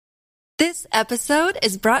This episode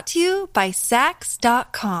is brought to you by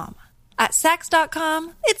Sax.com. At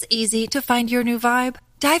Sax.com, it's easy to find your new vibe.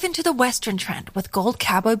 Dive into the Western trend with gold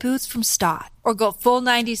cowboy boots from Stott, or go full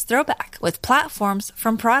 90s throwback with platforms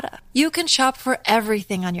from Prada. You can shop for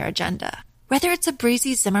everything on your agenda, whether it's a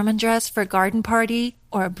breezy Zimmermann dress for a garden party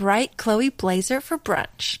or a bright Chloe blazer for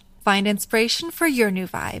brunch. Find inspiration for your new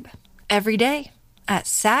vibe every day at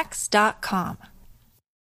Sax.com.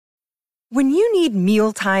 When you need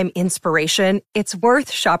mealtime inspiration, it's worth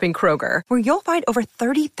shopping Kroger, where you'll find over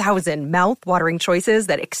 30,000 mouth-watering choices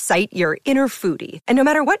that excite your inner foodie. And no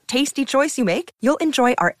matter what tasty choice you make, you'll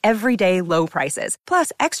enjoy our everyday low prices,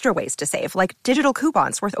 plus extra ways to save, like digital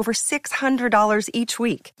coupons worth over $600 each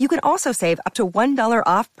week. You can also save up to $1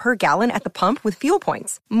 off per gallon at the pump with fuel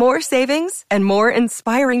points. More savings and more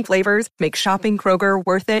inspiring flavors make shopping Kroger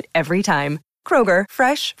worth it every time. Kroger,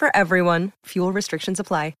 fresh for everyone. Fuel restrictions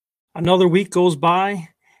apply. Another week goes by,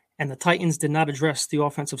 and the Titans did not address the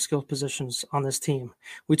offensive skill positions on this team.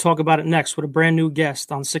 We talk about it next with a brand new guest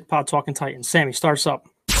on Sick Pod Talking Titans. Sammy, start us up.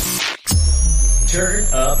 Turn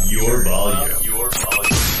up your volume.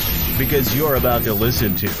 Because you're about to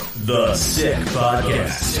listen to The Sick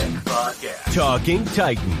Podcast. Talking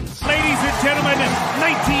Titans. Ladies and gentlemen,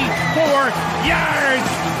 94 yards.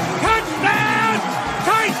 Touchdown,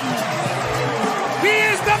 Titans! He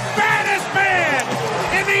is the baddest man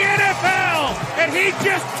in the NFL, and he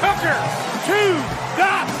just took her to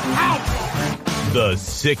the house. The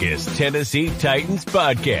sickest Tennessee Titans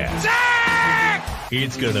podcast. Sick!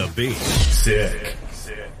 It's gonna be sick.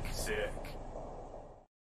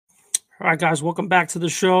 All right, guys, welcome back to the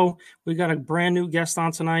show. We got a brand new guest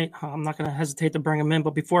on tonight. I'm not going to hesitate to bring him in,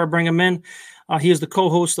 but before I bring him in, he is the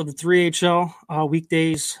co-host of the 3HL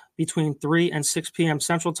weekdays between 3 and 6 p.m.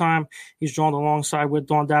 Central Time. He's joined alongside with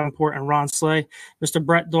Dawn Davenport and Ron Slay. Mr.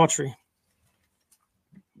 Brett Daughtry.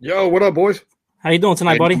 Yo, what up, boys? How you doing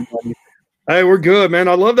tonight, buddy? Hey, we're good, man.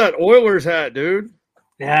 I love that Oilers hat, dude.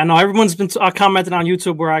 Yeah, no, everyone's been commenting on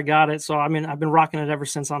YouTube where I got it. So, I mean, I've been rocking it ever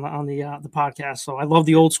since on the podcast. So I love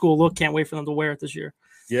the old school look. Can't wait for them to wear it this year.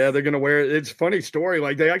 Yeah, they're going to wear it. It's a funny story.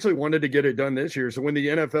 Like, they actually wanted to get it done this year. So when the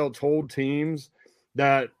NFL told teams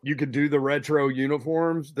that you could do the retro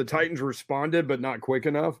uniforms, the Titans responded, but not quick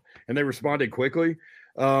enough. And they responded quickly.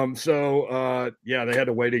 Yeah, they had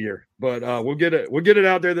to wait a year. But we'll get it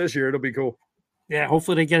out there this year. It'll be cool. Yeah,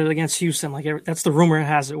 hopefully they get it against Houston. Like, that's the rumor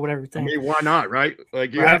has it with everything. I mean, why not, right?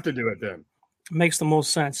 Like, you have to do it then. Makes the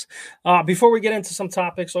most sense. Before we get into some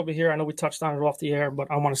topics over here, I know we touched on it off the air,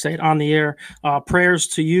 but I want to say it on the air. Prayers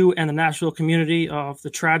to you and the Nashville community of the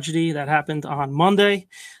tragedy that happened on Monday.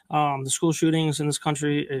 The school shootings in this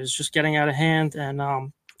country is just getting out of hand, and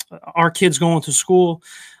our kids going to school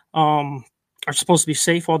are supposed to be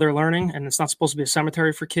safe while they're learning, and it's not supposed to be a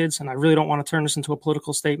cemetery for kids. And I really don't want to turn this into a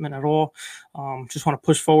political statement at all. Just want to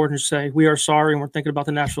push forward and say we are sorry, and we're thinking about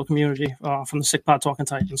the Nashville community from the Sick Pod Talking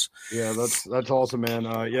Titans. Yeah, that's awesome, man.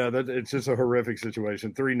 It's just a horrific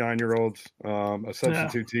situation. 3 9-year-olds, a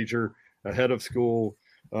substitute teacher, a head of school,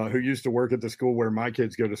 who used to work at the school where my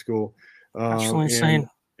kids go to school. Absolutely insane.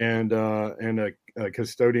 And a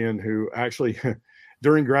custodian who actually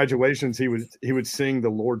during graduations he would sing the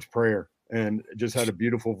Lord's Prayer. And just had a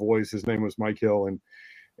beautiful voice. His name was Mike Hill, and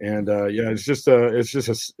it's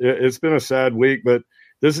been a sad week. But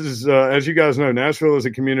this is, as you guys know, Nashville is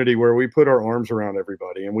a community where we put our arms around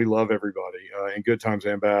everybody, and we love everybody in good times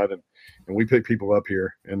and bad, and we pick people up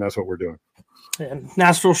here, and that's what we're doing. And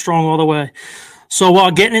Nashville strong all the way.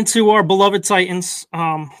 So getting into our beloved Titans,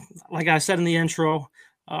 like I said in the intro,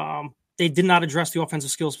 they did not address the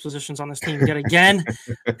offensive skills positions on this team yet again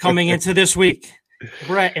coming into this week.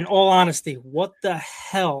 Brett, in all honesty, what the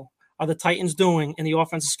hell are the Titans doing in the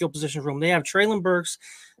offensive skill position room? They have Treylon Burks,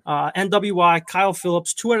 NWI, Kyle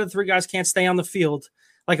Phillips. 2 out of the 3 guys can't stay on the field.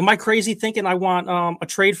 Like, am I crazy thinking I want a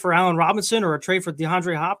trade for Allen Robinson or a trade for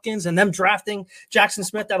DeAndre Hopkins and them drafting Jackson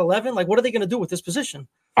Smith at 11? Like, what are they going to do with this position?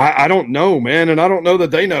 I don't know, man, and I don't know that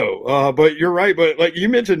they know. But you're right. But like you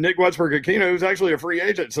mentioned, Nick Westbrook-Ikhine, who's actually a free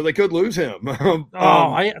agent, so they could lose him.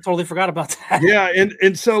 I totally forgot about that. Yeah,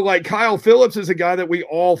 and so like Kyle Phillips is a guy that we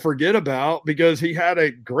all forget about because he had a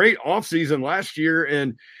great offseason last year,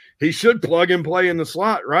 and he should plug and play in the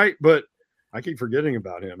slot, right? But I keep forgetting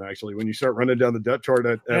about him, actually, when you start running down the depth chart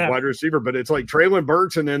at wide receiver. But it's like Treylon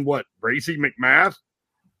Burks and then what, Bracey McMath?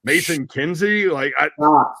 Mason Kinsey, like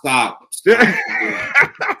stop.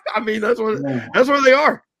 I mean, that's where they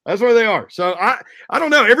are. That's where they are. So I don't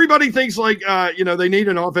know. Everybody thinks like they need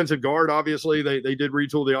an offensive guard. Obviously, they did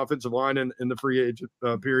retool the offensive line in the free agent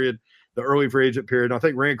period, the early free agent period. I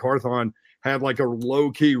think Rand Carthon had like a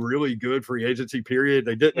low-key, really good free agency period.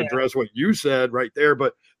 They didn't address what you said right there,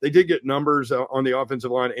 but they did get numbers on the offensive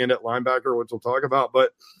line and at linebacker, which we'll talk about.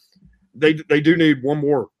 But they do need one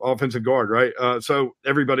more offensive guard, right? So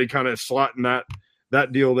everybody kind of slotting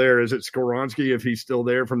that deal there. Is it Skoronski, if he's still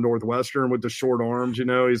there from Northwestern with the short arms?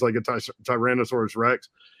 He's like a Tyrannosaurus Rex.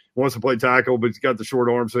 He wants to play tackle, but he's got the short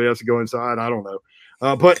arms, so he has to go inside. I don't know.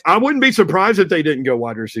 But I wouldn't be surprised if they didn't go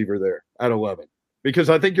wide receiver there at 11.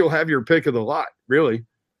 Because I think you'll have your pick of the lot, really.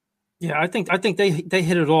 Yeah, I think they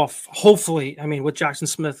hit it off. Hopefully, with Jackson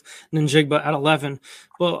Smith and Njigba at 11.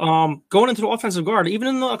 But going into the offensive guard, even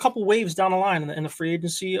in a couple waves down the line in the free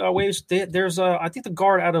agency waves, there's I think the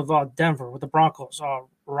guard out of Denver with the Broncos,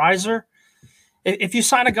 Riser. If you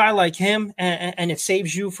sign a guy like him and it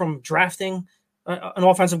saves you from drafting an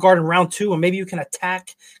offensive guard in round 2, and maybe you can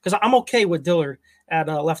attack, because I'm okay with Dillard at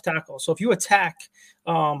left tackle. So if you attack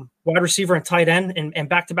wide receiver and tight end and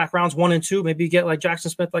back-to-back rounds 1 and 2, maybe you get like Jackson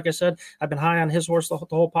Smith. Like I said, I've been high on his horse the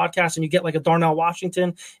whole podcast, and you get like a Darnell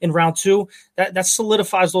Washington in round 2. That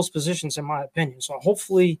solidifies those positions, in my opinion. So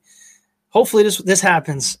hopefully this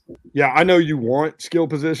happens. Yeah, I know you want skill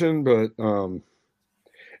position, but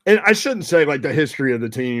and I shouldn't say like the history of the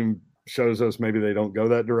team shows us maybe they don't go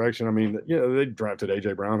that direction. They drafted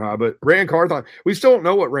A.J. Brown high, but Rand Carthon, we still don't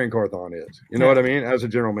know what Rand Carthon is. You know what I mean? As a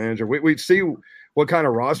general manager, we see what kind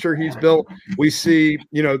of roster he's built. We see,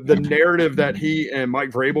 the narrative that he and Mike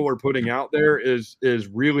Vrabel are putting out there is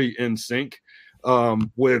really in sync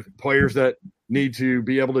with players that need to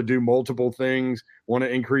be able to do multiple things, want to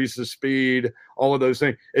increase the speed, all of those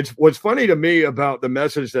things. It's what's funny to me about the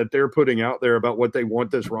message that they're putting out there about what they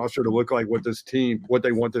want this roster to look like, what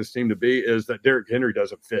they want this team to be, is that Derrick Henry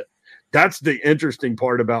doesn't fit. That's the interesting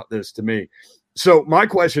part about this to me. So my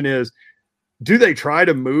question is, do they try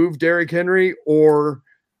to move Derrick Henry, or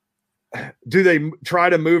do they try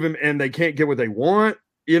to move him and they can't get what they want?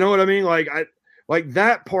 You know what I mean? Like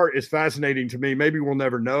that part is fascinating to me. Maybe we'll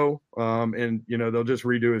never know. And they'll just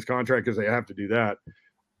redo his contract because they have to do that.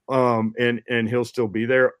 And he'll still be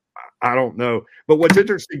there. I don't know. But what's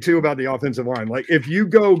interesting too about the offensive line, like if you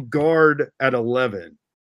go guard at 11.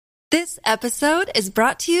 This episode is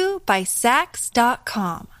brought to you by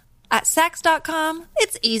Sax.com. At Sax.com,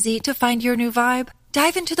 it's easy to find your new vibe.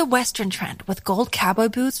 Dive into the Western trend with gold cowboy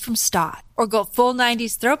boots from Stott, or go full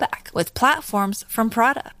 90s throwback with platforms from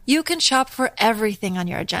Prada. You can shop for everything on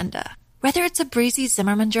your agenda, whether it's a breezy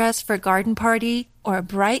Zimmermann dress for a garden party or a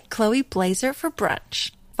bright Chloe blazer for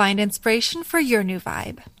brunch. Find inspiration for your new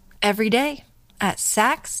vibe every day at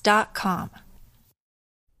Sax.com.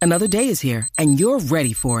 Another day is here, and you're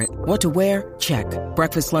ready for it. What to wear? Check.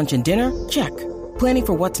 Breakfast, lunch, and dinner? Check. Planning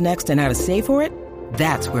for what's next and how to save for it?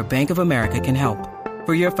 That's where Bank of America can help.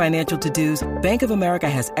 For your financial to-dos, Bank of America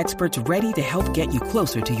has experts ready to help get you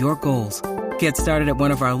closer to your goals. Get started at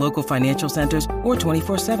one of our local financial centers or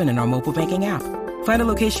 24/7 in our mobile banking app. Find a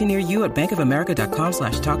location near you at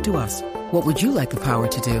bankofamerica.com/talktous. What would you like the power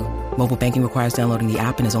to do? Mobile banking requires downloading the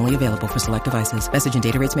app and is only available for select devices. Message and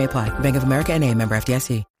data rates may apply. Bank of America NA, member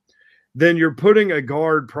FDIC. Then you're putting a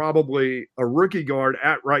guard, probably a rookie guard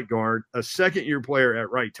at right guard, a second-year player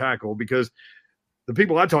at right tackle, because the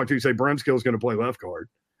people I talk to say Brunskill is going to play left guard,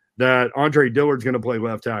 that Andre Dillard's going to play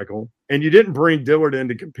left tackle, and you didn't bring Dillard in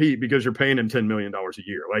to compete because you're paying him $10 million a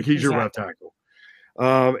year. Like, he's your left tackle.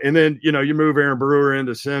 And then, you move Aaron Brewer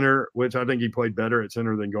into center, which I think he played better at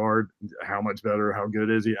center than guard. How much better? How good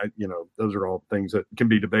is he? Those are all things that can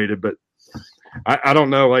be debated, but I don't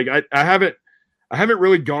know. Like, I haven't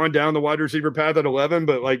really gone down the wide receiver path at 11,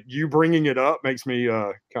 but like you bringing it up makes me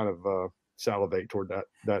kind of salivate toward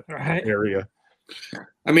that area.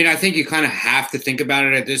 I think you kind of have to think about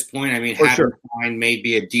it at this point. Mine may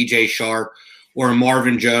be a DJ Sharp or a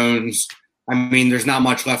Marvin Jones. There's not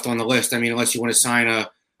much left on the list. Unless you want to sign a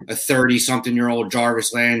 30-something-year-old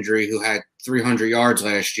Jarvis Landry who had 300 yards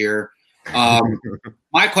last year.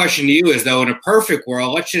 My question to you is, though, in a perfect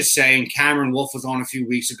world, let's just say, and Cameron Wolf was on a few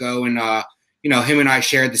weeks ago, and him and I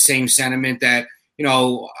shared the same sentiment that,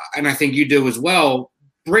 and I think you do as well,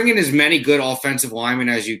 bring in as many good offensive linemen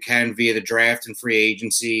as you can via the draft and free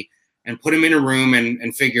agency and put them in a room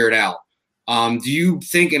and figure it out. Do you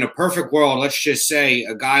think in a perfect world, let's just say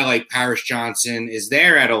a guy like Paris Johnson is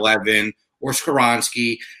there at 11 or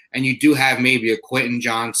Skoronski, and you do have maybe a Quentin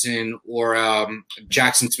Johnson or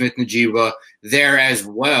Jackson Smith-Njigba there as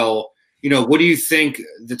well? What do you think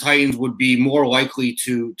the Titans would be more likely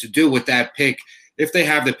to do with that pick if they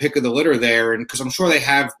have the pick of the litter there? And because I'm sure they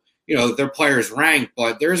have, their players ranked,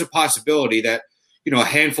 but there is a possibility that, a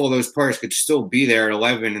handful of those players could still be there at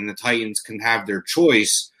 11 and the Titans can have their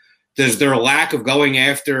choice. Does their lack of going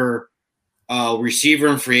after receiver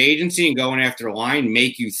in free agency and going after the line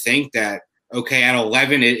make you think that, okay, at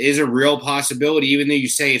 11, it is a real possibility, even though you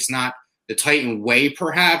say it's not the Titan way,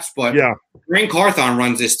 perhaps. But Ran Carthon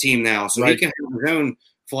runs this team now, so he can have his own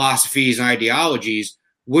philosophies and ideologies.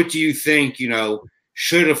 What do you think,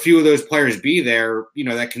 should a few of those players be there,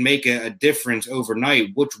 that can make a difference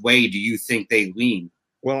overnight? Which way do you think they lean?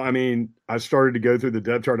 Well, I mean, I started to go through the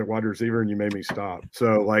depth chart at wide receiver and you made me stop.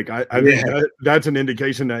 So, I think that's an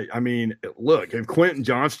indication that, look, if Quentin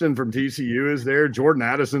Johnston from TCU is there, Jordan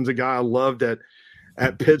Addison's a guy I loved at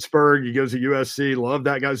Pittsburgh. He goes to USC. Love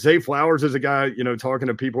that guy. Zay Flowers is a guy, talking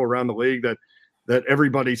to people around the league that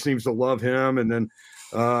everybody seems to love him. And then,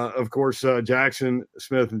 of course, Jackson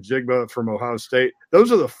Smith and Jigba from Ohio State.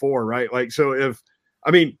 Those are the four, right?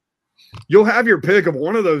 You'll have your pick of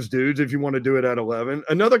one of those dudes if you want to do it at 11.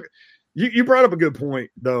 You brought up a good point,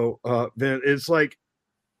 though, Vin. It's like,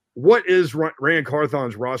 what is Ran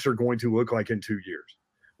Carthon's roster going to look like in 2 years?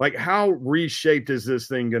 Like, how reshaped is this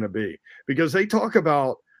thing going to be? Because they talk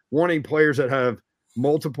about wanting players that have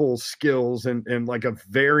multiple skills and like a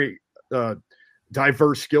very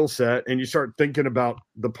diverse skill set. And you start thinking about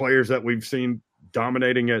the players that we've seen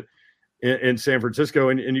dominating it in San Francisco,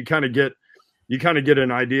 and you kind of get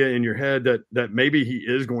an idea in your head that maybe he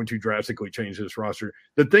is going to drastically change this roster.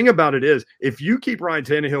 The thing about it is, if you keep Ryan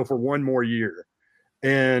Tannehill for one more year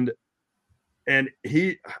and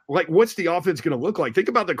he, like, what's the offense going to look like? Think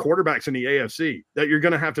about the quarterbacks in the AFC that you're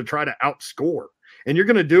going to have to try to outscore. And you're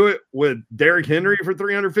going to do it with Derrick Henry for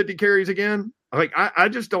 350 carries again? Like, I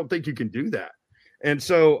just don't think you can do that. And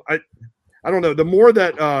so I don't know. The more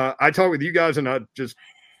that I talk with you guys and I just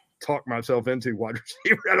talk myself into wide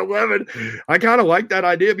receiver at 11, I kind of like that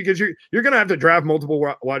idea, because you're going to have to draft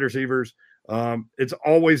multiple wide receivers. It's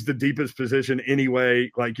always the deepest position anyway.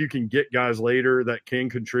 Like, you can get guys later that can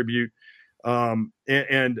contribute.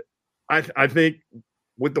 And I think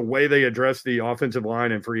with the way they address the offensive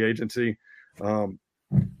line and free agency,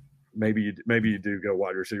 maybe you do go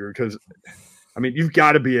wide receiver, because you've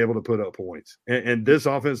got to be able to put up points, and this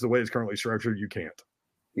offense, the way it's currently structured, you can't.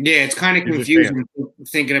 Yeah, it's kind of confusing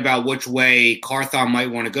thinking about which way Carthon might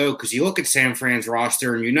want to go, because you look at San Fran's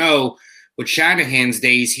roster and with Shanahan's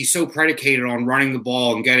days, he's so predicated on running the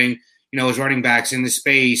ball and getting, his running backs into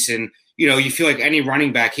space, and you feel like any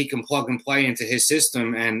running back he can plug and play into his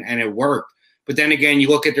system, and it worked. But then again, you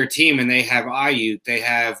look at their team and they have Ayuk, they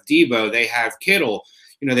have Debo, they have Kittle.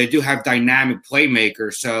 They do have dynamic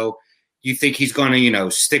playmakers. So you think he's going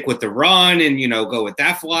to, stick with the run and, go with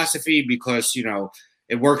that philosophy because,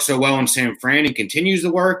 it works so well in San Fran and continues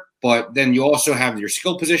to work. But then you also have your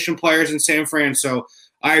skill position players in San Fran. So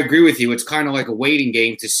I agree with you. It's kind of like a waiting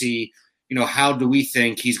game to see, how do we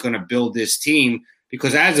think he's going to build this team?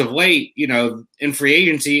 Because as of late, in free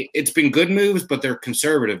agency, it's been good moves, but they're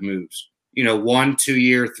conservative moves. 1, 2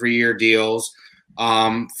 year, 3 year deals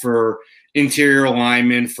for interior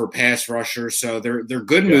linemen, for pass rushers. So they're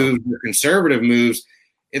good moves, they're conservative moves.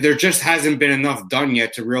 There just hasn't been enough done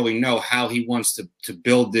yet to really know how he wants to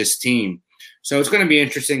build this team. So it's going to be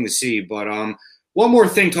interesting to see. But one more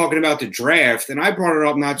thing, talking about the draft, and I brought it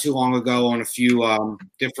up not too long ago on a few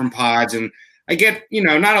different pods, and I get,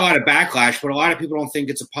 not a lot of backlash, but a lot of people don't think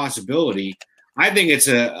it's a possibility. I think it's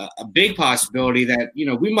a big possibility that,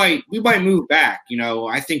 we might move back.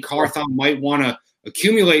 I think Carthon might want to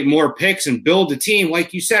accumulate more picks and build a team,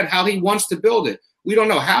 like you said, how he wants to build it. We don't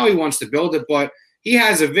know how he wants to build it, but he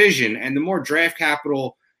has a vision, and the more draft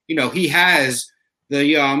capital, he has, the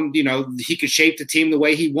he could shape the team the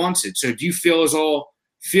way he wants it. So do you feel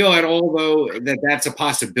at all though that that's a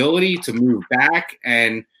possibility to move back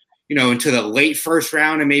and into the late first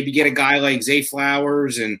round and maybe get a guy like Zay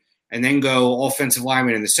Flowers and then go offensive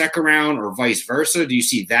lineman in the second round, or vice versa? Do you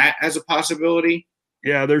see that as a possibility?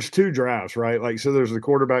 Yeah, there's two drafts, right? Like, so there's the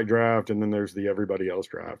quarterback draft and then there's the everybody else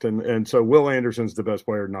draft. And so Will Anderson's the best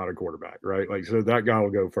player, not a quarterback, right? Like, so that guy will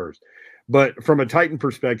go first. But from a Titan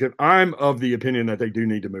perspective, I'm of the opinion that they do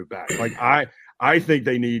need to move back. Like, I think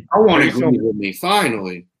they need – I want to agree with me,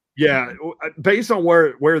 finally. Yeah, based on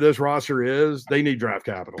where this roster is, they need draft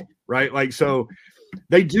capital, right? Like, so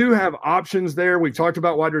they do have options there. We talked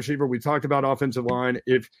about wide receiver. We talked about offensive line.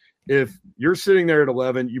 If you're sitting there at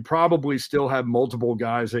 11, you probably still have multiple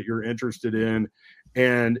guys that you're interested in.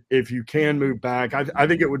 And if you can move back, I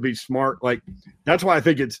think it would be smart. Like, that's why I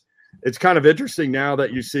think it's kind of interesting now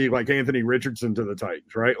that you see like Anthony Richardson to the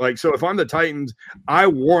Titans, right? Like, so if I'm the Titans, I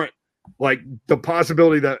want like the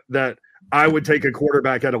possibility that I would take a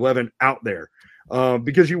quarterback at 11 out there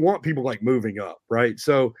because you want people like moving up, right?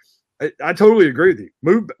 So I totally agree with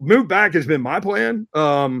you. Move back has been my plan.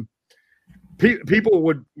 people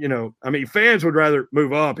would, fans would rather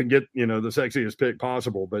move up and get, the sexiest pick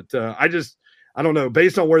possible. But I don't know.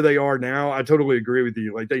 Based on where they are now, I totally agree with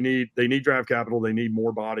you. Like they need draft capital. They need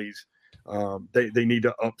more bodies. They need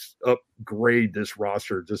to upgrade this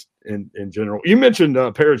roster just in general. You mentioned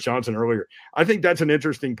Paris Johnson earlier. I think that's an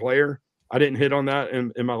interesting player. I didn't hit on that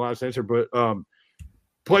in my last answer, but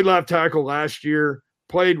played left tackle last year,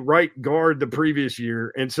 played right guard the previous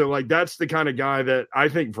year. And so like, that's the kind of guy that I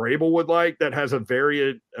think Vrabel would like, that has a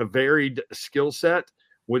varied skill set,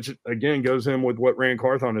 which again goes in with what Rand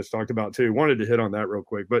Carthon has talked about too. Wanted to hit on that real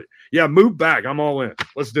quick, but yeah, move back. I'm all in.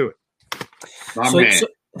 Let's do it.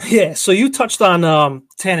 So you touched on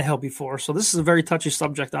Tannehill before, so this is a very touchy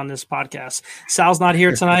subject on this podcast. Sal's not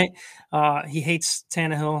here tonight. He hates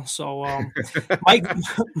Tannehill, so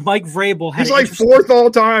Mike Vrabel. He's like fourth all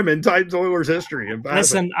time in Titans Oilers history.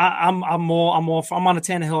 Listen, I'm on a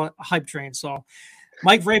Tannehill hype train. So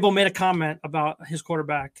Mike Vrabel made a comment about his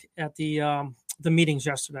quarterback at the meetings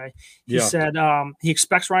yesterday. He said he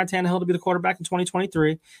expects Ryan Tannehill to be the quarterback in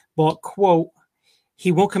 2023, but quote,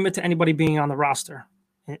 he won't commit to anybody being on the roster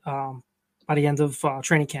by the end of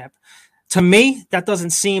training camp. To me, that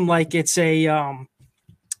doesn't seem like it's a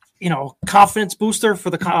confidence booster for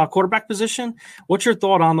the quarterback position. What's your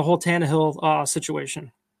thought on the whole Tannehill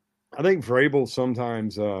situation? I think Vrabel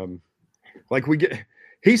sometimes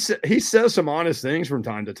he says some honest things from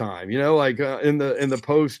time to time. In the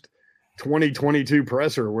post 2022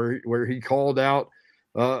 presser where he called out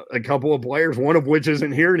a couple of players, one of which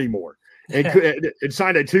isn't here anymore. And it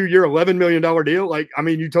signed a 2-year, $11 million deal.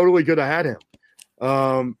 You totally could have had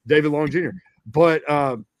him, David Long Jr. But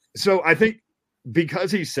so I think because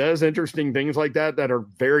he says interesting things like that are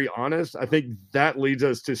very honest, I think that leads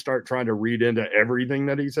us to start trying to read into everything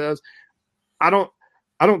that he says. I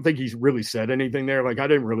don't think he's really said anything there. I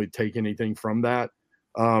didn't really take anything from that.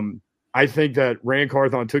 I think that Rand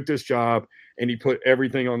Carthon took this job and he put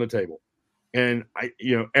everything on the table, and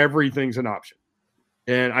everything's an option.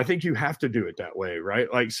 And I think you have to do it that way,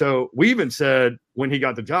 right? So we even said when he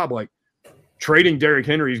got the job, trading Derrick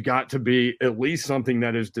Henry's got to be at least something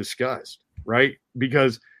that is discussed, right?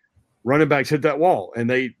 Because running backs hit that wall and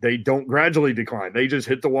they don't gradually decline. They just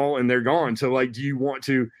hit the wall and they're gone. So do you want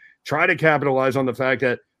to try to capitalize on the fact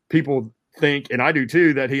that people think, and I do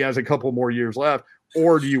too, that he has a couple more years left,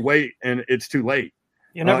 or do you wait and it's too late?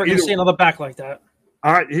 You're never going to see another back like that.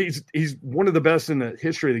 All right, he's one of the best in the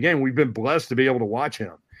history of the game. We've been blessed to be able to watch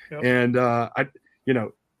him, and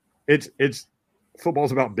it's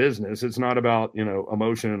football's about business. It's not about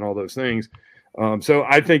emotion and all those things. So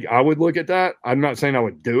I think I would look at that. I'm not saying I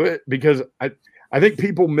would do it because I think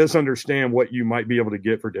people misunderstand what you might be able to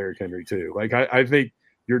get for Derrick Henry too. I think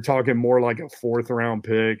you're talking more like a 4th round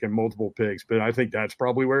pick and multiple picks, but I think that's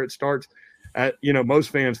probably where it starts. Most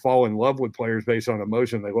fans fall in love with players based on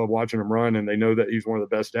emotion. They love watching them run, and they know that he's one of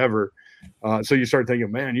the best ever. So you start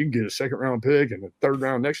thinking, man, you can get a 2nd round pick and a 3rd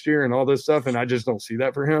round next year and all this stuff. And I just don't see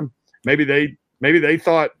that for him. Maybe they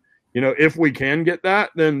thought, if we can get that,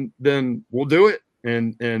 then we'll do it.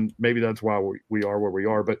 And maybe that's why we are where we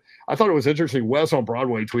are. But I thought it was interesting. Wes on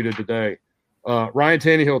Broadway tweeted today, Ryan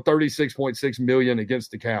Tannehill, $36.6 million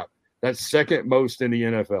against the cap. That's 2nd most in the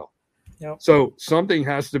NFL. Yep. So something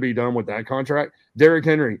has to be done with that contract. Derrick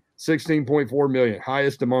Henry, $16.4 million,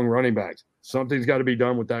 highest among running backs. Something's got to be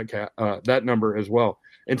done with that number as well.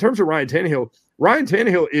 In terms of Ryan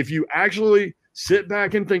Tannehill, if you actually sit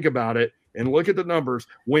back and think about it and look at the numbers,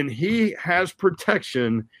 when he has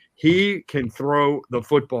protection, he can throw the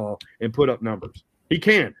football and put up numbers. He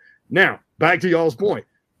can. Now, back to y'all's point.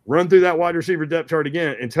 Run through that wide receiver depth chart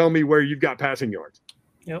again and tell me where you've got passing yards.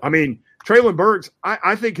 Yep. Treylon Burks,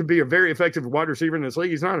 I think, can be a very effective wide receiver in this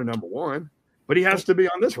league. He's not a number 1, but he has to be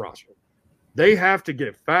on this roster. They have to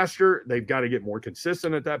get faster. They've got to get more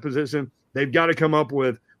consistent at that position. They've got to come up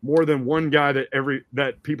with more than one guy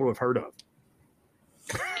that people have heard of.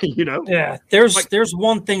 Yeah, there's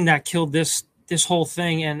one thing that killed this whole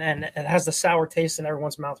thing, and it has the sour taste in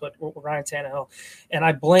everyone's mouth with Ryan Tannehill. And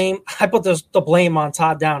I put the blame on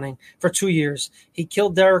Todd Downing for 2 years. He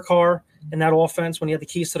killed Derek Carr in that offense when he had the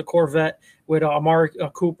keys to the Corvette with Amari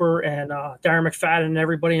Cooper and Darren McFadden and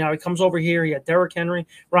everybody. Now he comes over here. He had Derrick Henry,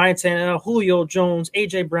 Ryan Tannehill, Julio Jones,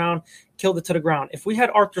 A.J. Brown, killed it to the ground. If we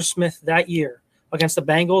had Arthur Smith that year against the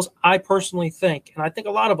Bengals, I personally think, and I think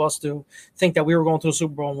a lot of us do, think that we were going to the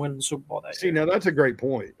Super Bowl and win the Super Bowl that year. Now that's a great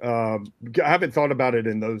point. I haven't thought about it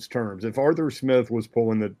in those terms. If Arthur Smith was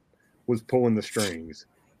pulling the strings,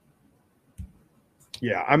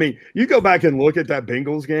 yeah, you go back and look at that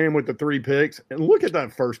Bengals game with the 3 picks and look at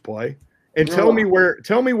that first play and tell me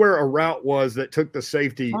where a route was that took the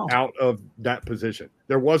safety out of that position.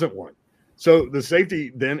 There wasn't one. So the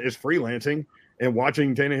safety then is freelancing and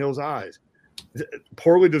watching Tannehill's eyes.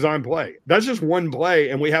 Poorly designed play. That's just one play,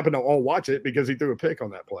 and we happen to all watch it because he threw a pick on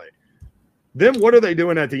that play. Then what are they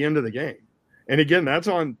doing at the end of the game? And again, that's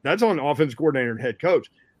on offense coordinator and head coach.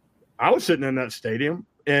 I was sitting in that stadium,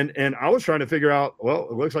 and I was trying to figure out, well,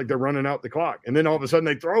 it looks like they're running out the clock. And then all of a sudden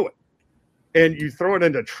they throw it. And you throw it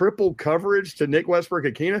into triple coverage to Nick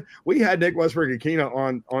Westbrook-Ikhine. We had Nick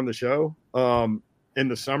Westbrook-Ikhine on the show in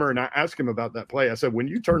the summer, and I asked him about that play. I said, when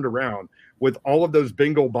you turned around with all of those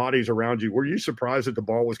Bengal bodies around you, were you surprised that the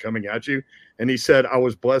ball was coming at you? And he said, I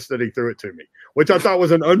was blessed that he threw it to me, which I thought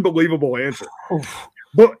was an unbelievable answer.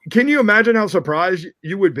 But can you imagine how surprised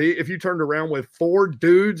you would be if you turned around with 4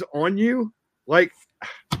 dudes on you? Like,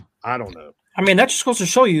 I don't know. I mean, that just goes to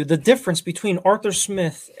show you the difference between Arthur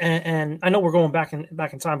Smith and I know we're going back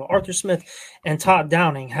in time, but Arthur Smith and Todd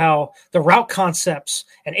Downing, how the route concepts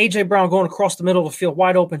and A.J. Brown going across the middle of the field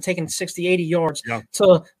wide open, taking 60, 80 yards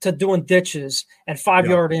to doing ditches and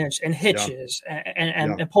 5-yard inch and hitches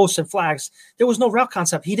and posts and flags. There was no route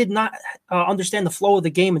concept. He did not understand the flow of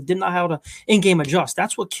the game and did not know how to in-game adjust.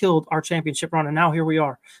 That's what killed our championship run. And now here we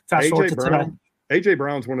are. Fast forward to today. A.J.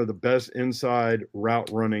 Brown's one of the best inside route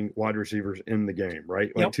running wide receivers in the game,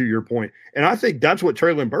 right? Like to your point. And I think that's what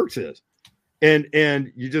Treylon Burks is.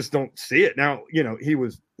 And you just don't see it. Now, you know, he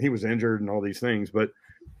was injured and all these things, but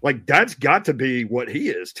like that's got to be what he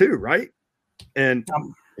is too, right? And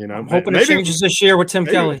you know, I'm hoping it changes this year with Tim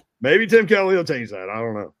Kelly. Maybe Tim Kelly will change that. I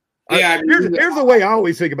don't know. Yeah, here's the way I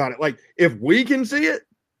always think about it. Like if we can see it,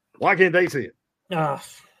 why can't they see it?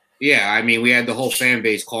 Yeah, I mean, we had the whole fan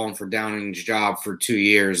base calling for Downing's job for 2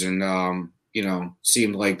 years, and you know,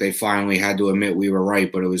 seemed like they finally had to admit we were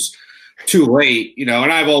right, but it was too late, you know.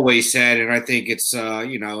 And I've always said, and I think it's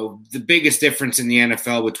you know, the biggest difference in the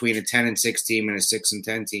NFL between a 10-6 team and a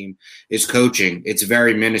 6-10 team is coaching. It's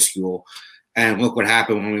very minuscule, and look what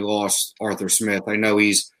happened when we lost Arthur Smith. I know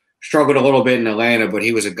he's struggled a little bit in Atlanta, but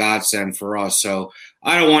he was a godsend for us. So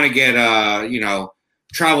I don't want to get you know,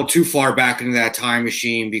 travel too far back into that time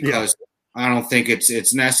machine because I don't think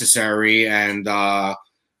it's necessary. And,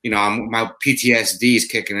 you know, my PTSD is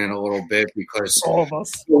kicking in a little bit because all of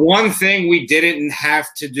us. The one thing we didn't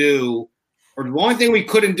have to do, or the only thing we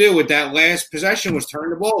couldn't do with that last possession was turn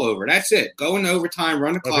the ball over. That's it. Go into overtime,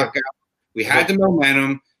 run the clock out. We had the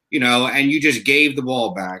momentum, you know, and you just gave the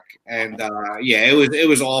ball back. And, it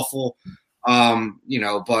was awful. You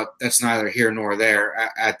know, but that's neither here nor there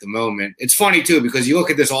at the moment. It's funny too, because you look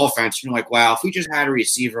at this offense and you're like, wow, if we just had a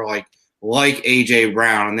receiver like AJ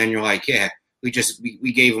Brown, and then you're like, yeah, we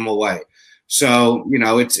gave him away. So, you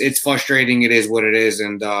know, it's frustrating. It is what it is.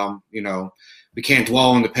 And, you know, we can't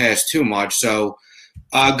dwell on the past too much. So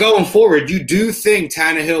going forward, you do think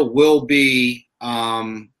Tannehill will be,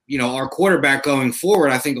 you know, our quarterback going forward.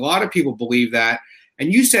 I think a lot of people believe that.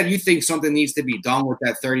 And you said you think something needs to be done with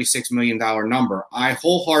that $36 million number. I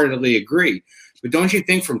wholeheartedly agree. But don't you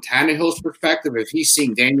think from Tannehill's perspective, if he's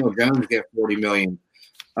seeing Daniel Jones get $40 million,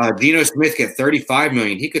 Geno Smith get $35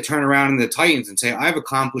 million, he could turn around in the Titans and say, I've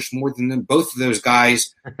accomplished more than both of those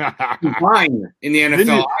guys combined in the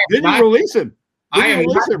NFL. Didn't you release him? Right?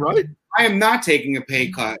 I am not taking a pay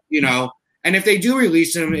cut, you know. And if they do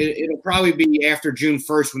release him, it'll probably be after June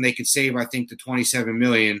 1st when they could save, I think, the $27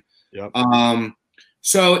 million. Yep.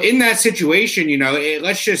 So in that situation, you know,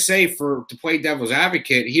 let's just say to play devil's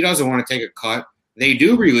advocate, he doesn't want to take a cut. They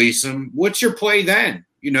do release him. What's your play then?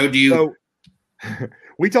 You know, So,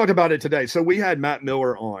 we talked about it today. So we had Matt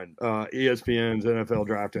Miller on ESPN's NFL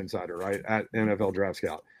Draft Insider, right, at NFL Draft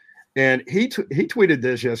Scout. And he tweeted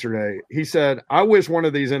this yesterday. He said, I wish one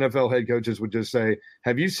of these NFL head coaches would just say,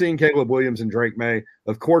 have you seen Caleb Williams and Drake May?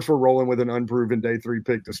 Of course, we're rolling with an unproven day 3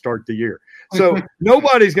 pick to start the year. So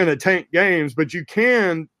nobody's going to tank games, but you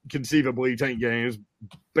can conceivably tank games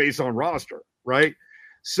based on roster, right?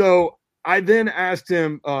 So I then asked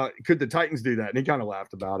him, could the Titans do that? And he kind of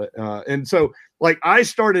laughed about it. And so, like, I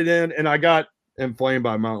started in, and I got inflamed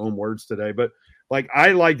by my own words today, but like,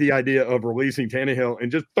 I like the idea of releasing Tannehill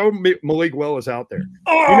and just throw Malik Willis out there.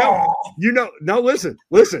 Listen.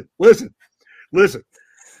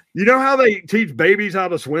 You know how they teach babies how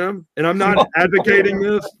to swim? And I'm not advocating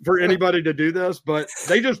this for anybody to do this, but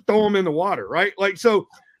they just throw them in the water, right? Like, so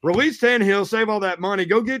release Tannehill, save all that money,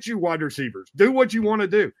 go get you wide receivers. Do what you want to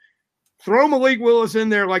do. Throw Malik Willis in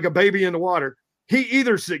there like a baby in the water. He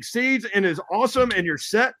either succeeds and is awesome and you're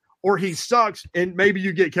set, or he sucks and maybe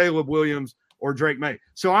you get Caleb Williams or Drake May.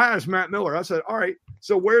 So I asked Matt Miller, I said, all right,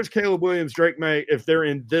 so where's Caleb Williams, Drake May, if they're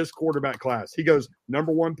in this quarterback class? He goes,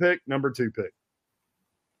 number 1 pick, number 2 pick.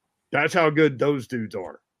 That's how good those dudes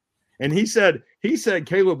are. And he said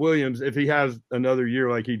Caleb Williams, if he has another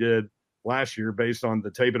year like he did last year based on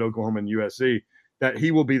the tape at Oklahoma and USC, that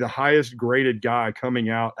he will be the highest graded guy coming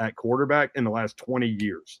out at quarterback in the last 20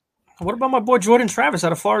 years. What about my boy Jordan Travis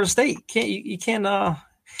out of Florida State? He's one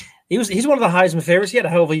of the Heisman favorites. He had a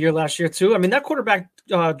hell of a year last year too. I mean, that quarterback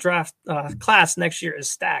draft class next year is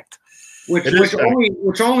stacked.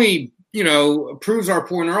 Which only proves our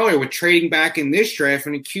point earlier with trading back in this draft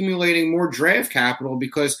and accumulating more draft capital,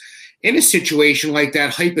 because in a situation like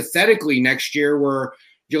that, hypothetically next year where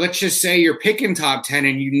let's just say you're picking top 10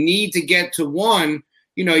 and you need to get to 1,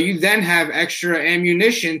 you then have extra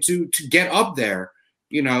ammunition to get up there,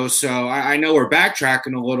 so I know we're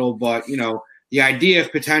backtracking a little, but, the idea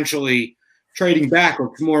of potentially trading back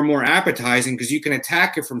looks more and more appetizing because you can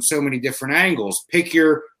attack it from so many different angles. Pick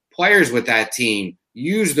your players with that team.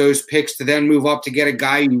 Use those picks to then move up to get a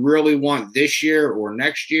guy you really want this year or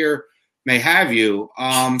next year, may have you.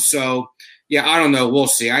 So, yeah, I don't know. We'll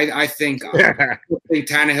see. I think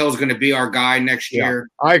Tannehill is going to be our guy next year.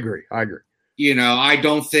 I agree. I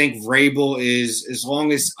don't think Vrabel is, as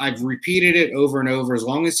long as I've repeated it over and over, as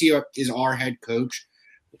long as he is our head coach,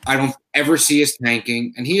 I don't ever see us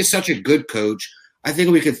tanking. And he is such a good coach. I think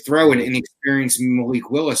we could throw an inexperienced Malik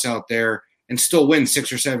Willis out there and still win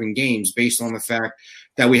 6 or 7 games based on the fact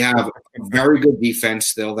that we have a very good defense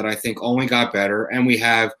still that I think only got better, and we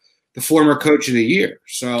have the former coach of the year.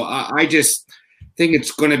 So I just think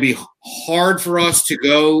it's going to be hard for us to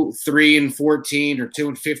go 3-14 or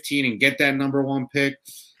 2-15 and get that number 1 pick.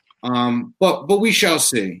 But we shall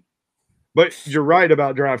see. But you're right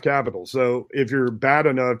about draft capital. So if you're bad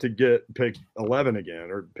enough to get pick 11 again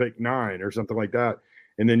or pick 9 or something like that,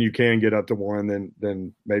 and then you can get up to 1,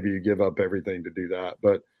 then maybe you give up everything to do that.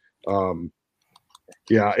 But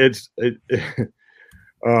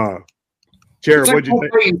Jared, what'd you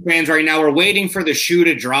think? Fans right now are waiting for the shoe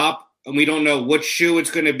to drop, and we don't know which shoe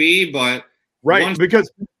it's going to be. But because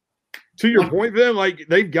to your point, then, like,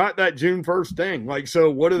 they've got that June 1st thing. Like,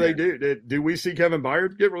 so what do they do? Do we see Kevin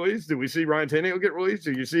Byard get released? Do we see Ryan Tannehill get released?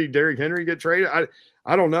 Do you see Derrick Henry get traded?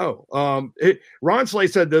 I don't know. Ron Slay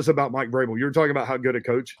said this about Mike Vrabel. You were talking about how good a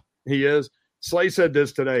coach he is. Slay said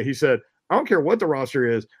this today. He said, I don't care what the roster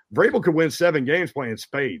is. Vrabel could win 7 games playing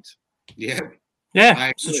spades. Yeah. Yeah,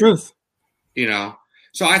 it's the truth.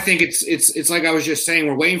 So I think it's like I was just saying,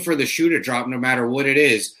 we're waiting for the shoe to drop no matter what it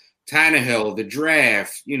is. Tannehill, the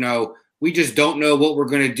draft, we just don't know what we're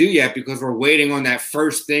going to do yet because we're waiting on that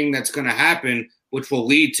first thing that's going to happen, which will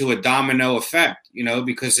lead to a domino effect,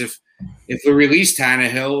 because if we release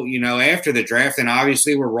Tannehill, after the draft, then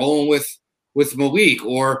obviously we're rolling with Malik.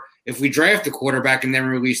 Or if we draft a quarterback and then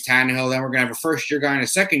release Tannehill, then we're going to have a first-year guy and a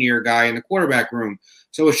second-year guy in the quarterback room.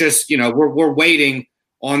 So it's just, we're waiting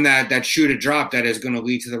on that shoe to drop that is going to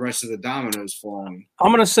lead to the rest of the dominoes falling.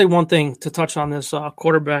 I'm going to say one thing to touch on this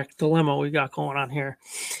quarterback dilemma we got going on here.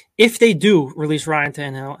 If they do release Ryan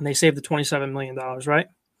Tannehill and they save the $27 million, right?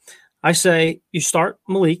 I say you start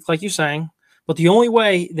Malik, like you're saying, but the only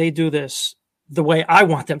way they do this, the way I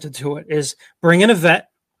want them to do it, is bring in a vet.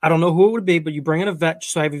 I don't know who it would be, but you bring in a vet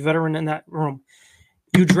just so I have a veteran in that room.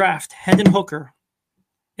 You draft Hendon Hooker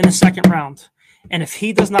in the 2nd round. And if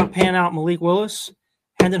he does not pan out Malik Willis,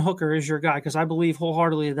 Hendon Hooker is your guy, because I believe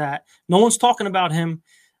wholeheartedly that no one's talking about him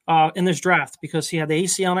in this draft because he had the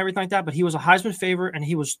ACL and everything like that, but he was a Heisman favorite and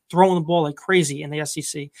he was throwing the ball like crazy in the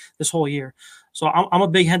SEC this whole year. So I'm a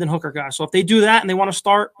big Hendon Hooker guy. So if they do that and they want to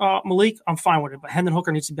start Malik, I'm fine with it. But Hendon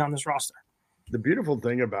Hooker needs to be on this roster. The beautiful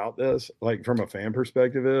thing about this, like from a fan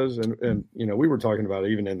perspective is, and we were talking about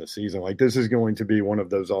it even in the season, like this is going to be one of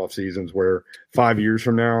those off seasons where 5 years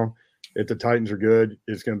from now, if the Titans are good,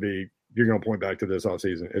 it's going to be, you're going to point back to this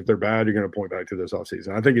offseason. If they're bad, you're going to point back to this offseason.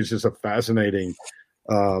 I think it's just a fascinating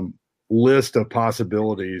list of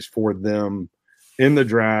possibilities for them in the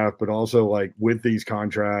draft, but also like with these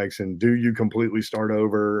contracts, and do you completely start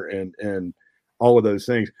over and all of those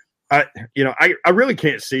things. I really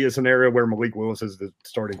can't see a scenario where Malik Willis is the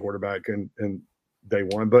starting quarterback and day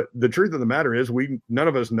one. But the truth of the matter is none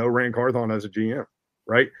of us know Rand Carthon as a GM,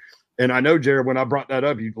 right? And I know, Jared, when I brought that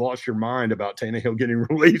up, you lost your mind about Tannehill getting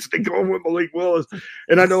released and going with Malik Willis.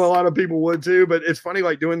 And I know a lot of people would too, but it's funny,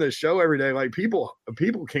 like doing this show every day, like people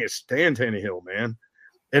can't stand Tannehill, man.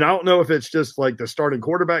 And I don't know if it's just like the starting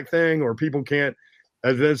quarterback thing, or people can't,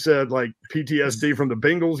 as Vince said, like PTSD from the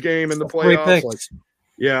Bengals game in the playoffs. Like,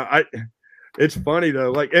 yeah, it's funny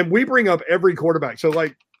though. Like, and we bring up every quarterback. So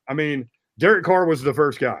like, I mean, Derek Carr was the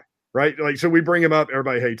first guy, right? Like, so we bring him up,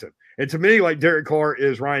 everybody hates him. And to me, like Derek Carr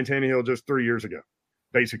is Ryan Tannehill just 3 years ago,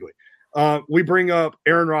 basically. We bring up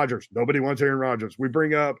Aaron Rodgers. Nobody wants Aaron Rodgers. We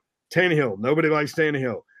bring up Tannehill. Nobody likes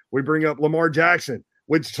Tannehill. We bring up Lamar Jackson.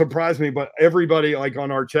 which surprised me. But everybody like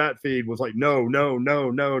on our chat feed was like, no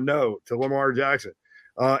to Lamar Jackson.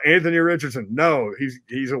 Anthony Richardson, no,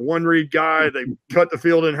 he's a one read guy. They cut the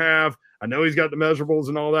field in half. I know he's got the measurables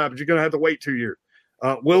and all that, but you're going to have to wait 2 years.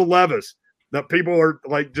 Will Levis, that people are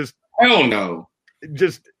like just hell no,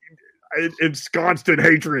 just it's constant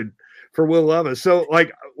hatred for Will Levis. So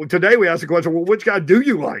like today we asked the question, well, which guy do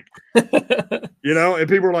you like? And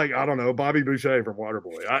people are like, I don't know, Bobby Boucher from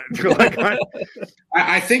Waterboy.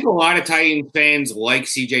 I think a lot of Titans fans like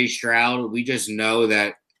CJ Stroud. We just know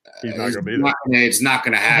that he's not going to be there. It's not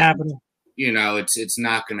going to happen. It's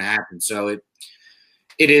not going to happen. So it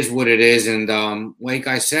is what it is. And like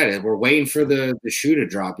I said, we're waiting for the shoe to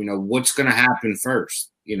drop. What's going to happen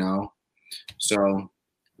first, So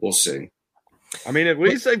we'll see. I mean, at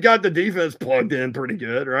least they've got the defense plugged in pretty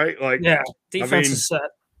good, right? Defense is set.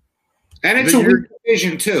 And it's a weak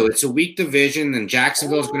division, too. It's a weak division, and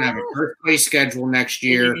Jacksonville's going to have a first-place schedule next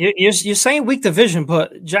year. You're saying weak division,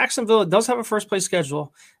 but Jacksonville does have a first-place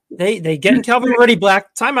schedule. They getting Calvin Ridley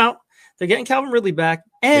back. Timeout. They're getting Calvin Ridley back.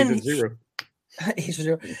 And Agent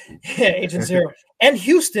Zero. And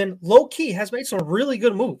Houston, low-key, has made some really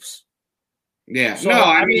good moves. Yeah. So,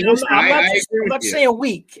 I'm not saying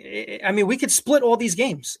weak. I mean, we could split all these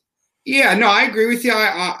games. Yeah, no, I agree with you.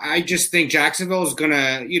 I just think Jacksonville is going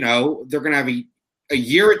to, they're going to have a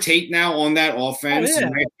year of tape now on that offense. And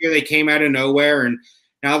last year they came out of nowhere, and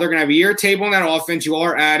now they're going to have a year of tape on that offense. You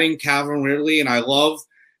are adding Calvin Ridley, and I love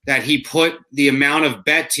that he put the amount of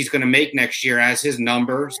bets he's going to make next year as his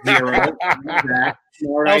number 0.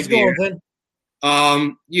 How's it going,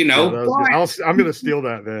 I'm going to steal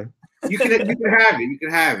that, man. You can have it. You can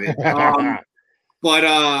have it.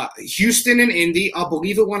 But Houston and Indy, I'll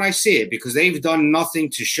believe it when I see it because they've done nothing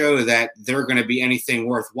to show that they're going to be anything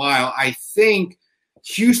worthwhile. I think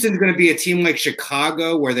Houston's going to be a team like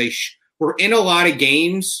Chicago where they were in a lot of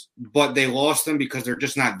games, but they lost them because they're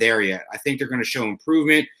just not there yet. I think they're going to show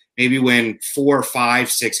improvement, maybe win 4,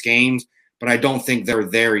 5, 6 games, but I don't think they're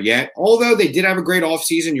there yet. Although they did have a great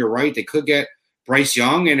offseason, you're right. They could get Bryce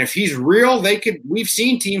Young, and if he's real, we've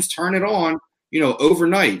seen teams turn it on,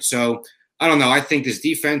 overnight. So I don't know. I think this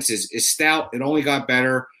defense is stout. It only got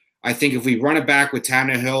better. I think if we run it back with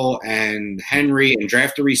Tannehill and Henry and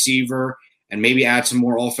draft a receiver and maybe add some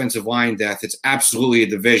more offensive line depth, it's absolutely a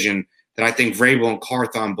division that I think Vrabel and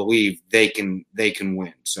Carthon believe they can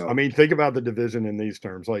win. So I mean, think about the division in these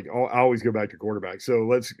terms. Like I always go back to quarterback. So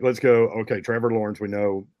let's go. Okay, Trevor Lawrence, we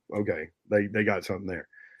know. Okay, they got something there.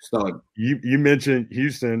 So you mentioned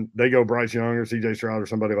Houston. They go Bryce Young or CJ Stroud or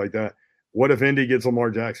somebody like that. What if Indy gets Lamar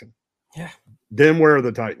Jackson? Yeah. Then where are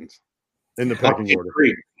the Titans in the pecking order?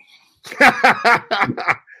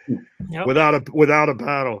 Yep. Without a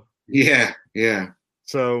paddle. Yeah.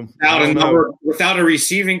 So without a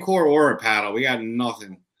receiving core or a paddle, we got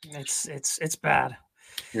nothing. It's bad.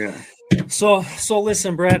 Yeah. So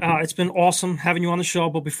listen, Brett, it's been awesome having you on the show.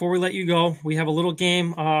 But before we let you go, we have a little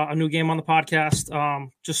game, a new game on the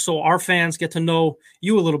podcast, just so our fans get to know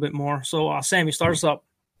you a little bit more. So, Sammy, start us up.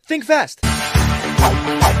 Think fast.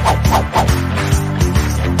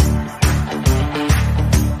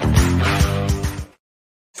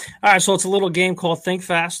 All right, so it's a little game called Think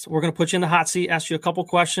Fast. We're going to put you in the hot seat, ask you a couple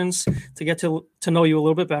questions to get to know you a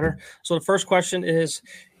little bit better. So the first question is,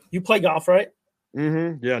 you play golf, right?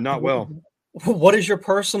 Mm-hmm. Yeah, not well. What is your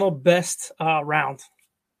personal best round?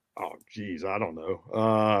 Oh, geez, I don't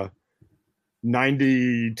know.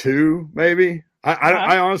 92, maybe.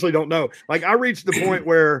 I honestly don't know. Like, I reached the point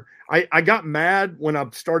where I got mad when I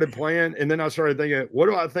started playing, and then I started thinking, what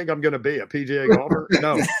do I think I'm going to be, a PGA golfer?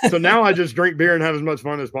 No. So now I just drink beer and have as much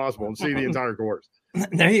fun as possible and see the entire course.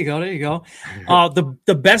 There you go.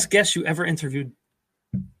 The best guest you ever interviewed?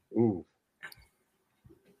 Ooh.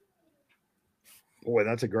 Boy,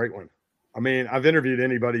 that's a great one. I mean, I've interviewed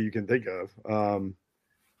anybody you can think of.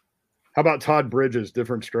 How about Todd Bridges,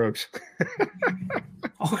 Different Strokes?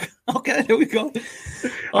 Okay, here we go.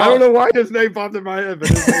 I don't know why his name popped in my head, but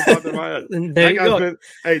his name popped in my head.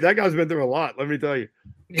 That guy's been through a lot, let me tell you.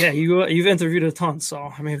 Yeah, you've interviewed a ton. So,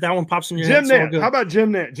 I mean, if that one pops in your head, it's all good. How about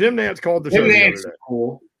Jim Nance? Jim Nance called the show the other day.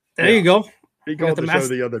 Cool. There you go. He called the show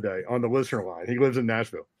the other day on the listener line. He lives in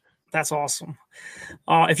Nashville. That's awesome.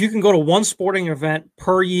 If you can go to one sporting event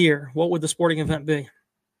per year, what would the sporting event be?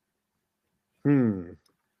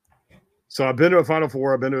 So I've been to a Final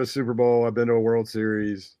Four. I've been to a Super Bowl. I've been to a World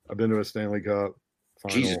Series. I've been to a Stanley Cup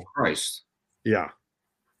final. Jesus Christ. Yeah.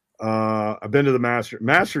 I've been to the Masters.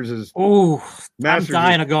 Masters is. Ooh, I'm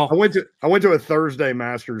dying to go. I went to a Thursday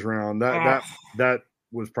Masters round. That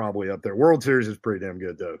was probably up there. World Series is pretty damn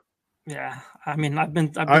good though. Yeah, I mean, I've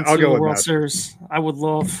been to I'll the World Series. I would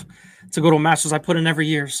love to go to a Masters. I put in every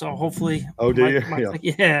year, so hopefully. Oh, do you?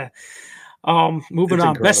 Yeah. Moving it's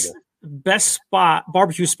on. Incredible. Best spot,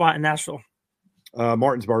 barbecue spot in Nashville.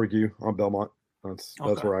 Martin's Barbecue on Belmont. That's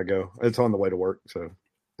where I go. It's on the way to work. So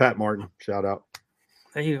Pat Martin, shout out.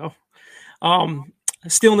 There you go.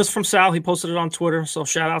 Stealing this from Sal. He posted it on Twitter. So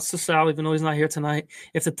shout outs to Sal, even though he's not here tonight.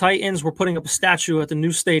 If the Titans were putting up a statue at the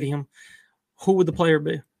new stadium, who would the player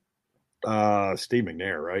be? Steve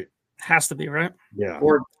McNair, right? Has to be, right? Yeah.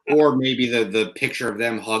 Or maybe the picture of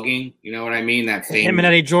them hugging. You know what I mean? That famous, him and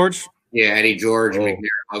Eddie George. Yeah, Eddie George and McNair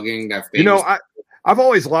hugging. That famous. I've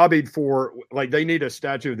always lobbied for, like, they need a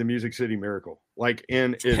statue of the Music City Miracle, like,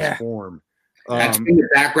 in its form. That's been the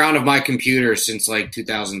background of my computer since like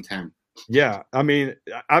 2010. Yeah, I mean,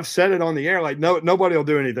 I've said it on the air. Like, nobody will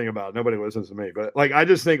do anything about it. Nobody listens to me, but like, I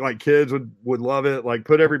just think like kids would love it. Like,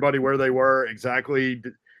 put everybody where they were, exactly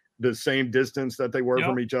the same distance that they were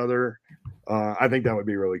from each other. I think that would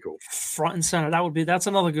be really cool. Front and center. That's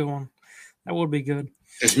another good one. That would be good.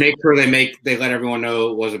 Just make sure they let everyone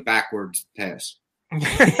know it was a backwards pass.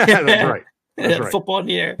 That's right. That's right. Football in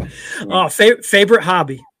the air. Favorite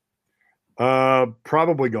hobby?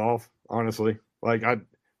 Probably golf. Honestly, like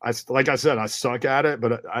I said, I suck at it,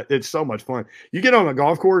 but it's so much fun. You get on a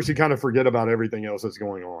golf course, you kind of forget about everything else that's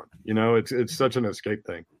going on. You know, it's such an escape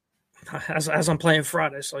thing. As I'm playing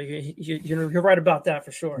Friday, so you're right about that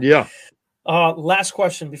for sure. Yeah. Last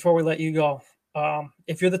question before we let you go.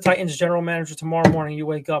 If you're the Titans general manager tomorrow morning, you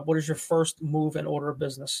wake up, what is your first move and order of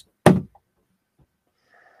business?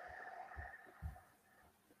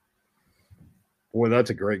 Boy, that's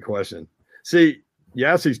a great question. See, you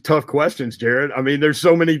ask these tough questions, Jared. I mean, there's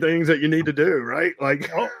so many things that you need to do, right?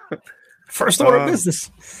 Like, first order of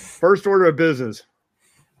business. First order of business.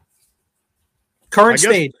 Current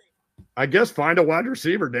state. I guess find a wide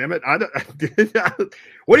receiver. Damn it!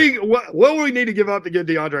 What do we need to give up to get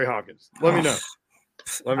DeAndre Hopkins? Let me know.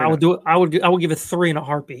 I would do it. I would give it 3 in a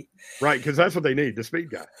heartbeat. Right, because that's what they need. The speed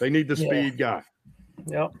guy. They need the speed guy.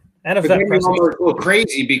 Yep. And if that a little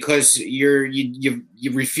crazy because you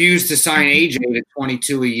refuse to sign AJ at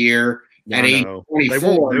 22 a year at age 24. They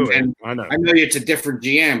won't do it. I know it's a different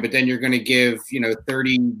GM, but then you're going to give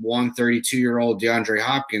 31, 32-year-old DeAndre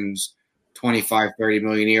Hopkins 25, 30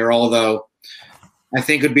 million a year. Although I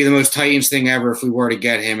think it would be the most Titans thing ever if we were to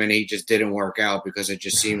get him and he just didn't work out because it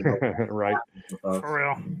just seemed right. For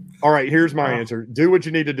real. All right, here's my answer. Do what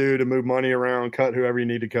you need to do to move money around, cut whoever you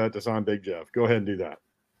need to cut to sign Big Jeff. Go ahead and do that.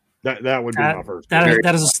 That would be my first.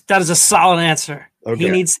 That is a solid answer.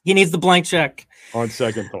 Okay. He needs the blank check. On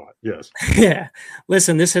second thought, yes. Yeah.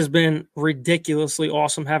 Listen, this has been ridiculously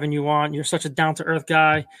awesome having you on. You're such a down to earth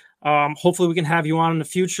guy. Hopefully we can have you on in the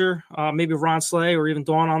future. Maybe Ron Slay or even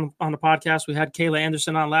Dawn on the podcast. We had Kayla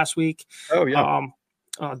Anderson on last week. Oh yeah.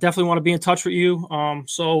 Definitely want to be in touch with you.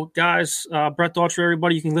 So guys, Brett Daughtry,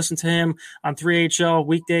 everybody, you can listen to him on 3HL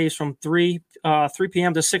weekdays from 3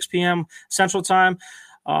 p.m. to 6 p.m. Central Time.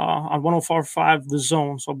 On 104.5 The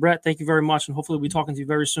Zone. So, Brett, thank you very much, and hopefully we'll be talking to you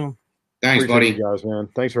very soon. Thanks, buddy. You guys, man.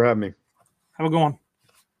 Thanks for having me. Have a good one.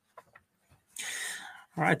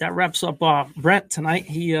 All right, that wraps up Brett tonight.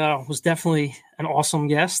 He was definitely an awesome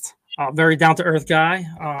guest, very down-to-earth guy.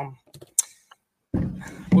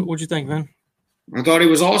 What'd you think, man? I thought he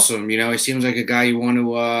was awesome. He seems like a guy you want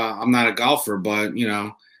to I'm not a golfer, but,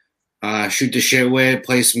 shoot the shit with,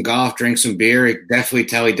 play some golf, drink some beer. He definitely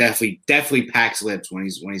packs lips when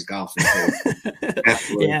he's golfing.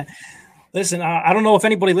 Yeah. Listen, I don't know if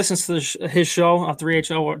anybody listens to his show,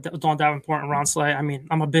 3HO or Dawn Davenport and Ron Slay. I mean,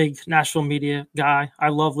 I'm a big Nashville media guy. I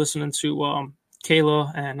love listening to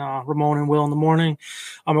Kayla and Ramon and Will in the morning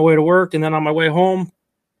on my way to work, and then on my way home,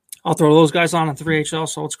 I'll throw those guys on 3HL.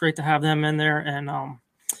 So it's great to have them in there, and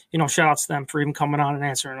shout outs to them for even coming on and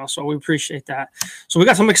answering us. So we appreciate that. So we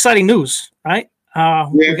got some exciting news, right?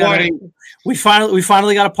 We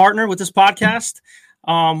finally got a partner with this podcast.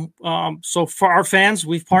 So for our fans,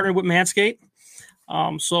 we've partnered with Manscaped.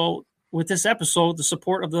 So with this episode, the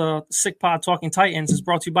support of the Sick Pod Talking Titans is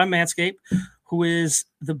brought to you by Manscaped, who is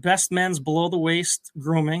the best men's below the waist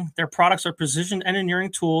grooming. Their products are precision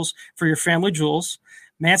engineering tools for your family jewels.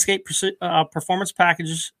 Manscaped performance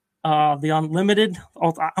packages. The unlimited.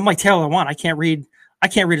 I'm like Taylor One. I can't read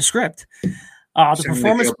a script. The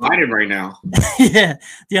performance right now. Yeah,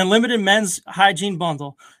 the unlimited men's hygiene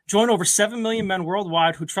bundle. Join over 7 million men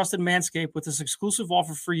worldwide who trusted Manscaped with this exclusive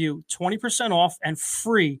offer for you: 20% off and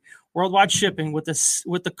free worldwide shipping with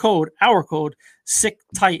our code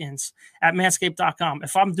SickTitans at Manscaped.com.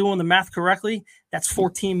 If I'm doing the math correctly, that's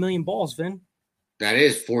 14 million balls, Vin. That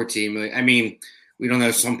is 14 million. I mean, We don't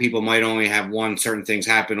know. Some people might only have one. Certain things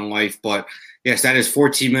happen in life. But, yes, that is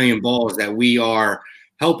 14 million balls that we are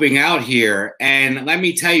helping out here. And let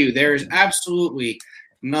me tell you, there's absolutely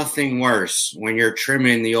nothing worse when you're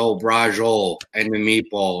trimming the old brajol and the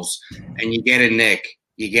meatballs and you get a nick,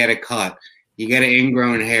 you get a cut, you get an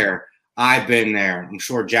ingrown hair. I've been there. I'm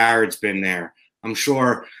sure Jared's been there. I'm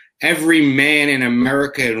sure every man in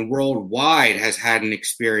America and worldwide has had an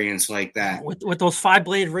experience like that. With those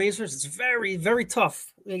 5-blade razors, it's very, very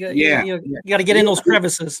tough. You got to get in those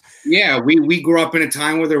crevices. Yeah, we grew up in a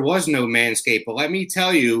time where there was no Manscaped. But let me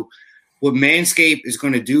tell you what Manscaped is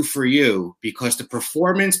going to do for you, because the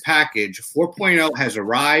Performance Package 4.0 has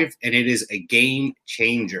arrived, and it is a game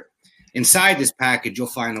changer. Inside this package, you'll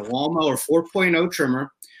find the Lawnmower 4.0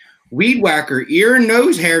 trimmer, Weed Whacker ear and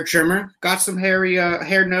nose hair trimmer. Got some hairy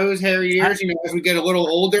hair, nose, hairy ears. As we get a little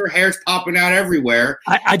older, hair's popping out everywhere.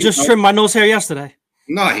 I just trimmed my nose hair yesterday.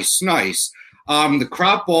 Nice. The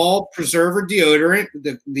Crop Ball Preserver deodorant,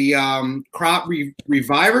 the Crop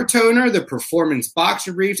Reviver toner, the Performance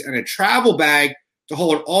Boxer briefs, and a travel bag to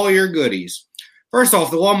hold all your goodies. First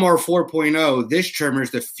off, the Lawnmower 4.0, this trimmer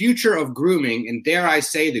is the future of grooming, and dare I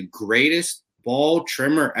say, the greatest ball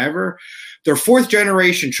trimmer ever. Their 4th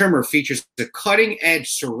generation trimmer features the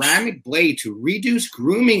cutting-edge ceramic blade to reduce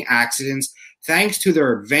grooming accidents thanks to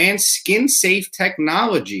their advanced skin-safe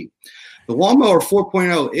technology. The Lawnmower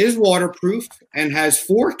 4.0 is waterproof and has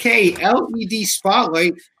 4K LED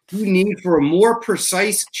spotlight you need for a more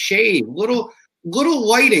precise shave. Little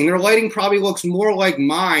lighting. Their lighting probably looks more like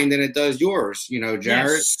mine than it does yours, Jared.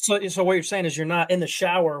 Yes. So what you're saying is you're not in the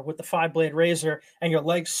shower with the 5-blade razor and your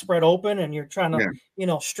legs spread open and you're trying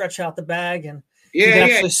to, stretch out the bag and you can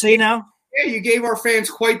actually see now. Yeah, you gave our fans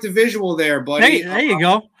quite the visual there, buddy. There you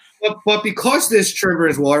go. But because this trimmer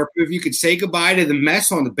is waterproof, you could say goodbye to the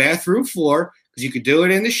mess on the bathroom floor because you could do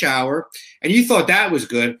it in the shower. And you thought that was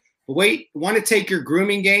good. But wait, want to take your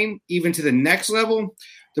grooming game even to the next level?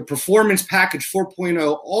 The Performance Package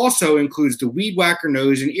 4.0 also includes the Weed Whacker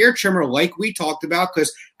nose and ear trimmer like we talked about,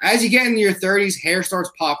 because as you get into your 30s, hair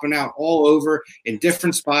starts popping out all over in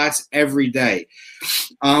different spots every day.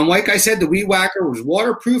 Like I said, the Weed Whacker was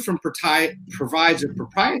waterproof and provides a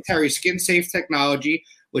proprietary skin-safe technology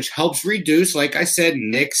which helps reduce, like I said,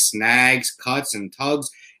 nicks, snags, cuts, and tugs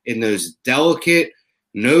in those delicate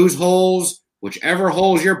nose holes. Whichever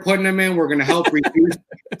holes you're putting them in, we're going to help reduce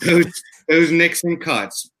those nicks and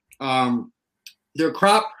cuts. Their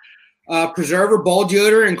Crop Preserver Ball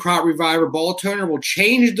Deodorant and Crop Reviver Ball Toner will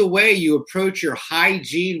change the way you approach your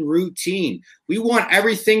hygiene routine. We want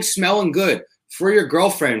everything smelling good for your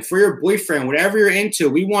girlfriend, for your boyfriend, whatever you're into.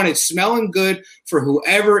 We want it smelling good for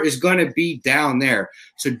whoever is going to be down there.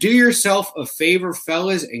 So do yourself a favor,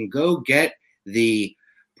 fellas, and go get the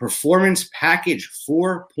Performance Package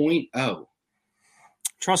 4.0.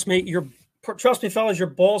 Trust me, fellas, your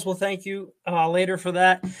balls will thank you later for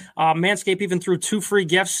that. Manscaped even threw 2 free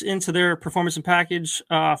gifts into their Performance and Package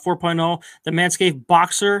 4.0. The Manscaped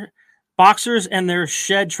Boxers and their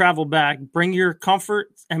Shed travel bag. Bring your comfort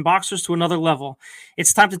and boxers to another level.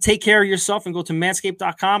 It's time to take care of yourself and go to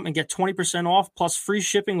manscaped.com and get 20% off plus free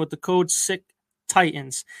shipping with the code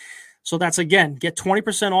SICKTITANS. So that's, again, get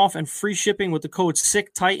 20% off and free shipping with the code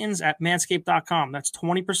SICKTITANS at manscaped.com. That's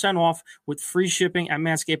 20% off with free shipping at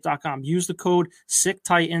manscaped.com. Use the code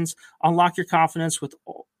SICKTITANS. Unlock your confidence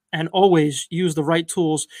and always use the right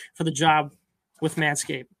tools for the job with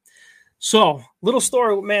Manscaped. So, little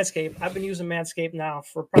story with Manscaped. I've been using Manscaped now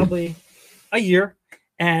for probably a year,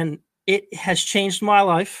 and it has changed my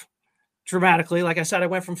life dramatically. Like I said, I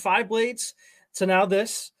went from 5 blades to now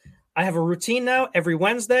this. I have a routine now every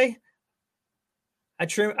Wednesday. I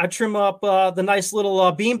trim up the nice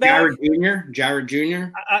little bean bag. Jared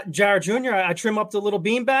Jr. Jared Jr. I trim up the little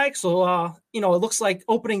bean bag. So, it looks like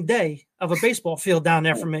opening day of a baseball field down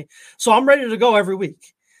there for me. So I'm ready to go every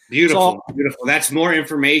week. Beautiful. That's more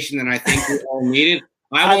information than I think we all needed.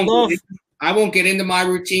 I won't get into my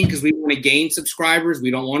routine because we want to gain subscribers.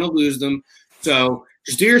 We don't want to lose them. So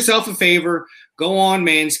just do yourself a favor. Go on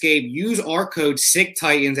Manscaped. Use our code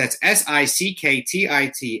SICKTITANS. That's SICKTITANS.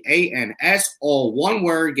 All one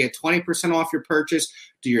word. Get 20% off your purchase.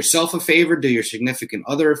 Do yourself a favor. Do your significant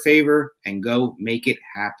other a favor. And go make it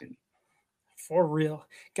happen. For real.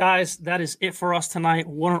 Guys, that is it for us tonight.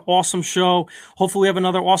 What an awesome show. Hopefully we have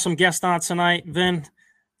another awesome guest on tonight. Vin,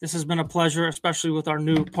 this has been a pleasure, especially with our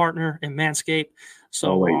new partner in Manscaped.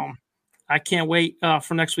 So I can't wait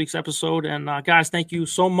for next week's episode. And guys, thank you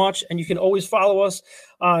so much. And you can always follow us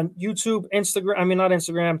on YouTube,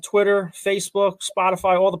 Twitter, Facebook,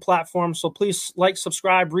 Spotify, all the platforms. So please like,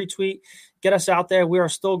 subscribe, retweet, get us out there. We are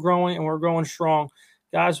still growing and we're growing strong.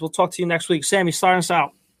 Guys, we'll talk to you next week. Sammy, start us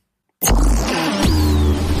out.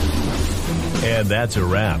 And that's a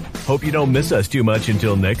wrap. Hope you don't miss us too much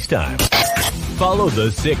until next time. Follow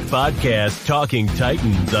the Sick Podcast Talking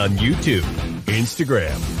Titans on YouTube,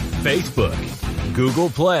 Instagram, Facebook, Google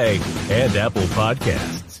Play, and Apple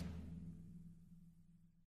Podcasts.